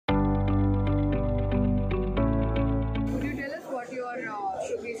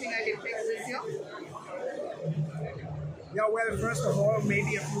Yeah, well, first of all,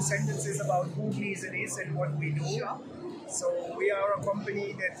 maybe a few sentences about who Gleason is and what we do. Sure. So we are a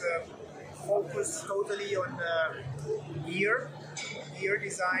company that focus totally on gear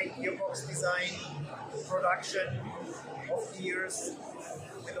design, gearbox design, production of gears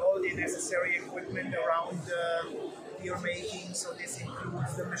with all the necessary equipment around gear making. So this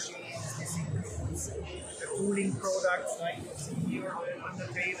includes the machines, this includes the tooling products like you see here on the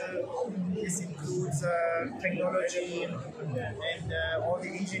table. This includes technology and all the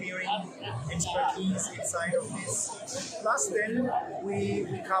engineering expertise inside of this. Plus then we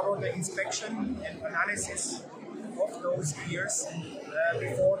cover the inspection and analysis of those gears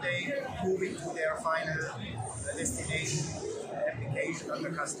before they move into their final destination application on the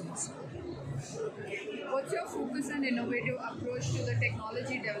customers. What's your focus and innovative approach to the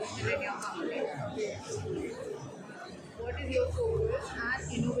technology development in your company? What is your focus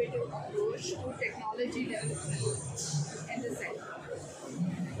and innovative approach to technology development in the sector?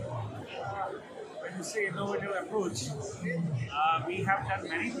 When you say innovative approach, we have done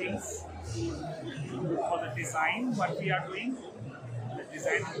many things for the design, what we are doing, the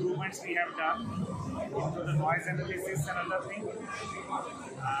design improvements we have done into the noise analysis and other things.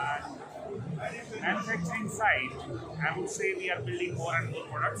 Manufacturing side, I would say we are building more and more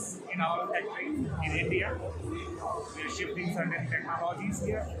products in our factory in India. We are shifting certain technologies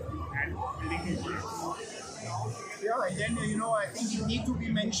here and building new products. Yeah, and then I think it needs to be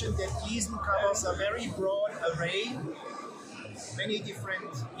mentioned that Gleason covers a very broad array, many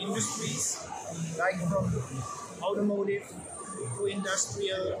different industries, like from automotive to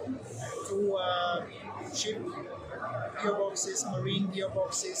industrial to ship gearboxes, marine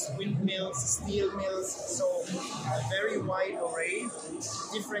gearboxes, windmills, steel mills, so a very wide array,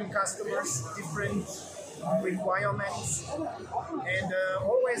 different customers, different requirements, and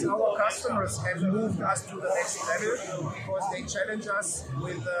always our customers have moved us to the next level because they challenge us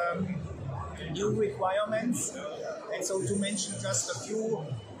with new requirements. And so to mention just a few,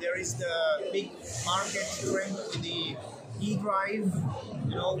 there is the big market trend in the e-drive,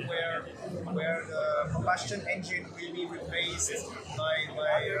 where the combustion engine will be replaced by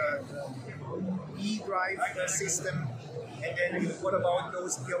e-drive system. And then what about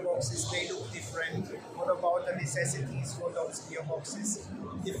those gearboxes? They look different. What about the necessities for those gearboxes?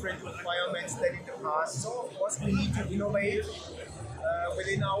 Different requirements than in the past. So of course we need to innovate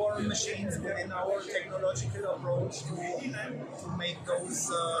within our machines, within our technological approach to make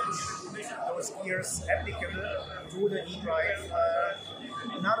those gears applicable to the e-drive.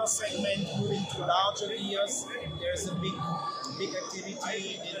 Another segment, moving to larger gears, there's a big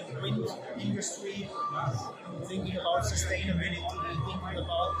activity in the wind industry, thinking about sustainability, thinking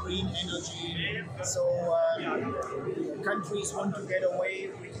about green energy. So countries want to get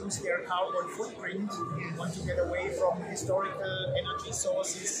away, reduce their carbon footprint, want to get away from historical energy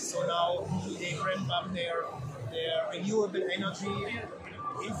sources. So now they ramp up their renewable energy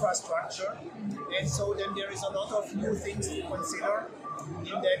infrastructure. And so then there is a lot of new things to consider in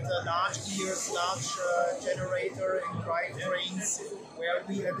that large gears, large generator and drivetrains, where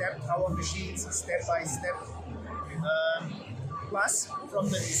we adapt our machines step by step. Plus, from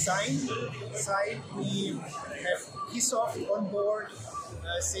the design side, we have Kisoft on board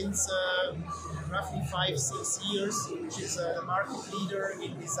since roughly 5-6 years, which is the market leader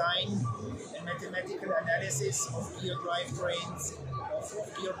in design and mathematical analysis of gear drivetrains, of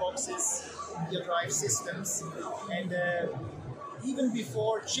gearboxes, gear drive systems, and even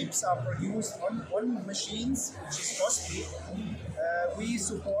before chips are produced on machines, which is costly, we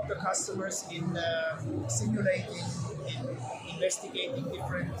support the customers in simulating, in investigating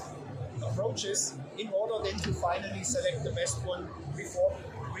different approaches in order then to finally select the best one before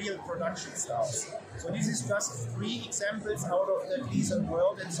real production starts. So this is just 3 examples out of the Gleason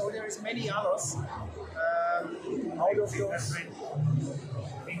world, and so there is many others out of those.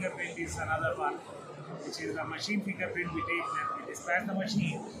 Fingerprint is another one, which is the machine fingerprint. We take them, we dispatch the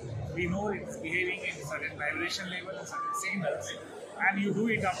machine, we know it's behaving in certain vibration levels, certain signals, and you do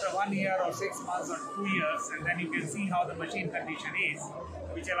it after 1 year or 6 months or 2 years, and then you can see how the machine condition is,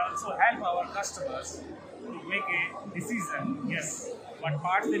 which will also help our customers to make a decision. Yes, what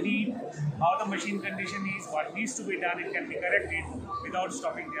parts they need, how the machine condition is, what needs to be done, it can be corrected without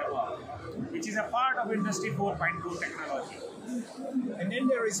stopping their work, which is a part of Industry 4.2 technology. And then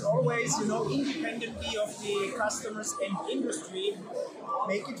there is always, independently of the customers and industry,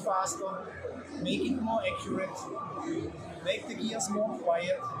 make it faster, make it more accurate, make the gears more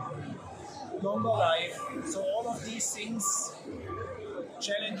quiet, longer life. So all of these things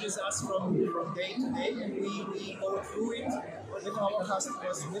challenges us from day to day, and we go through it with our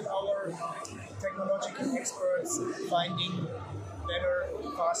customers, with our technological experts, finding better,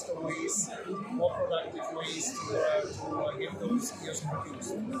 faster ways, more productive ways to get those gears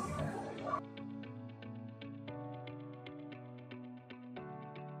produced.